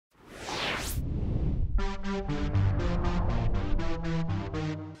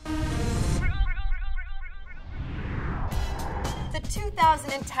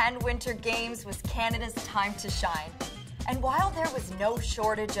2010 Winter Games was Canada's time to shine. And while there was no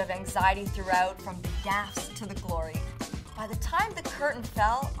shortage of anxiety throughout, from the gaffes to the glory, by the time the curtain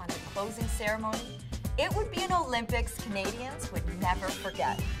fell on the closing ceremony, it would be an Olympics Canadians would never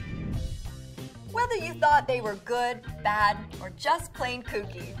forget. Whether you thought they were good, bad, or just plain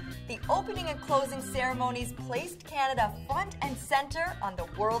kooky, the opening and closing ceremonies placed Canada front and center on the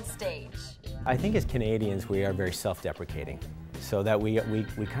world stage. I think as Canadians we are very self-deprecating, so that we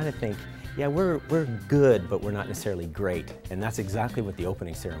kind of think, yeah, we're good, but we're not necessarily great. And that's exactly what the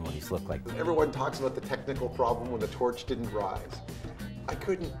opening ceremonies look like. Everyone talks about the technical problem when the torch didn't rise. I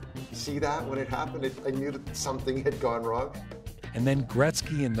couldn't see that when it happened. I knew that something had gone wrong. And then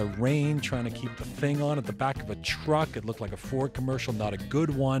Gretzky in the rain trying to keep the thing on at the back of a truck. It looked like a Ford commercial, not a good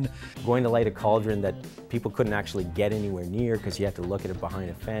one. Going to light a cauldron that people couldn't actually get anywhere near because you had to look at it behind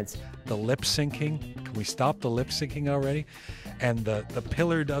a fence. The lip syncing. Can we stop the lip syncing already? And the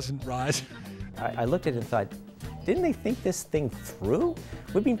pillar doesn't rise. I looked at it and thought, didn't they think this thing through?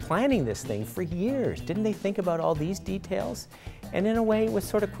 We've been planning this thing for years. Didn't they think about all these details? And in a way, it was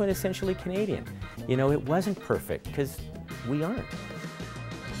sort of quintessentially Canadian. You know, it wasn't perfect because we aren't.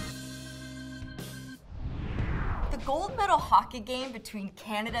 The gold medal hockey game between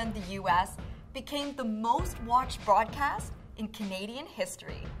Canada and the US became the most watched broadcast in Canadian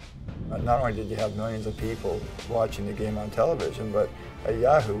history. Not only did you have millions of people watching the game on television, but at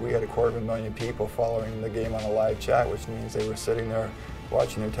Yahoo we had 250,000 people following the game on a live chat, which means they were sitting there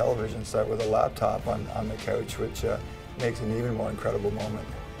watching their television set with a laptop on the couch, which makes an even more incredible moment.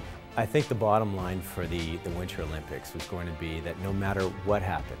 I think the bottom line for the Winter Olympics was going to be that no matter what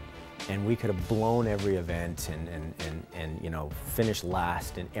happened, and we could have blown every event and you know, finished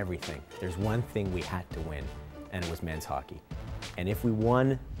last in everything, there's one thing we had to win, and it was men's hockey. And if we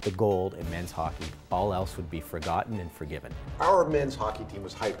won the gold in men's hockey, all else would be forgotten and forgiven. Our men's hockey team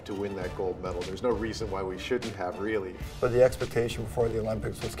was hyped to win that gold medal. There's no reason why we shouldn't have, really. But the expectation before the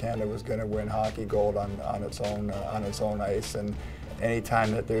Olympics was Canada was going to win hockey gold on its own ice. And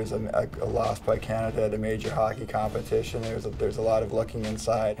anytime that there's a loss by Canada at a major hockey competition, there's a lot of looking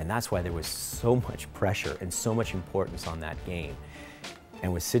inside. And that's why there was so much pressure and so much importance on that game.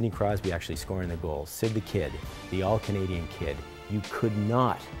 And with Sidney Crosby actually scoring the goal, Sid the Kid, the all-Canadian kid, you could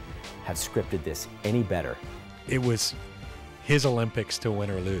not have scripted this any better. It was his Olympics to win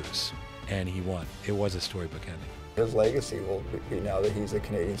or lose, and he won. It was a storybook ending. His legacy will be now that he's a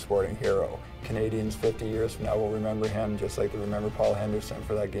Canadian sporting hero. Canadians 50 years from now will remember him just like they remember Paul Henderson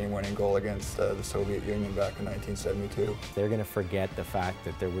for that game-winning goal against the Soviet Union back in 1972. They're going to forget the fact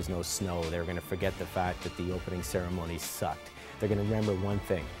that there was no snow. They're going to forget the fact that the opening ceremony sucked. They're going to remember one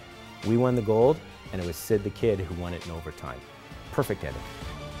thing. We won the gold, and it was Sid the Kid who won it in overtime. Perfect ending.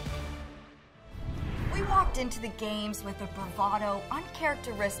 We walked into the games with a bravado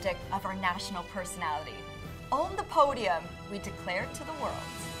uncharacteristic of our national personality. Own the podium, we declared to the world.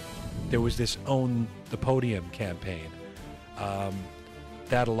 There was this Own the Podium campaign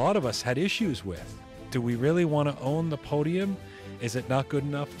that a lot of us had issues with. Do we really want to own the podium? Is it not good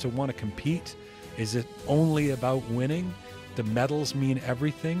enough to want to compete? Is it only about winning? The medals mean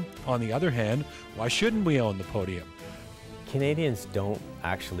everything. On the other hand, why shouldn't we own the podium? Canadians don't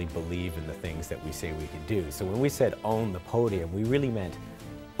actually believe in the things that we say we can do. So when we said own the podium, we really meant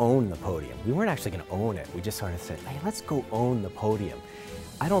own the podium. We weren't actually going to own it. We just sort of said, hey, let's go own the podium.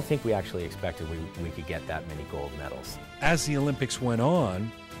 I don't think we actually expected we could get that many gold medals. As the Olympics went on,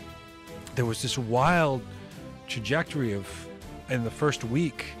 there was this wild trajectory of, in the first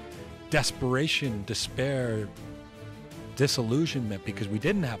week, desperation, despair, disillusionment because we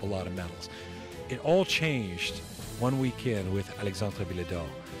didn't have a lot of medals. It all changed one weekend with Alexandre Bilodeau.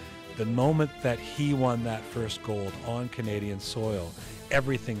 The moment that he won that first gold on Canadian soil,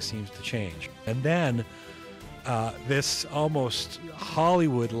 everything seems to change. And then this almost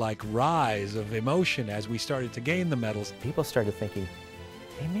Hollywood-like rise of emotion as we started to gain the medals. People started thinking,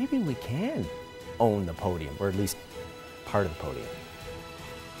 hey, maybe we can own the podium, or at least part of the podium.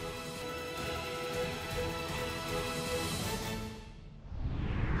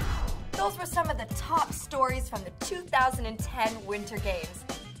 Those were some of the top stories from the 2010 Winter Games.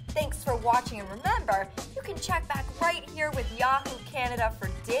 Thanks for watching, and remember, you can check back right here with Yahoo Canada for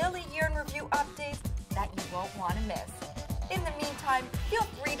daily year-in-review updates that you won't want to miss. In the meantime, feel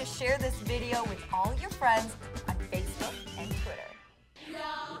free to share this video with all your friends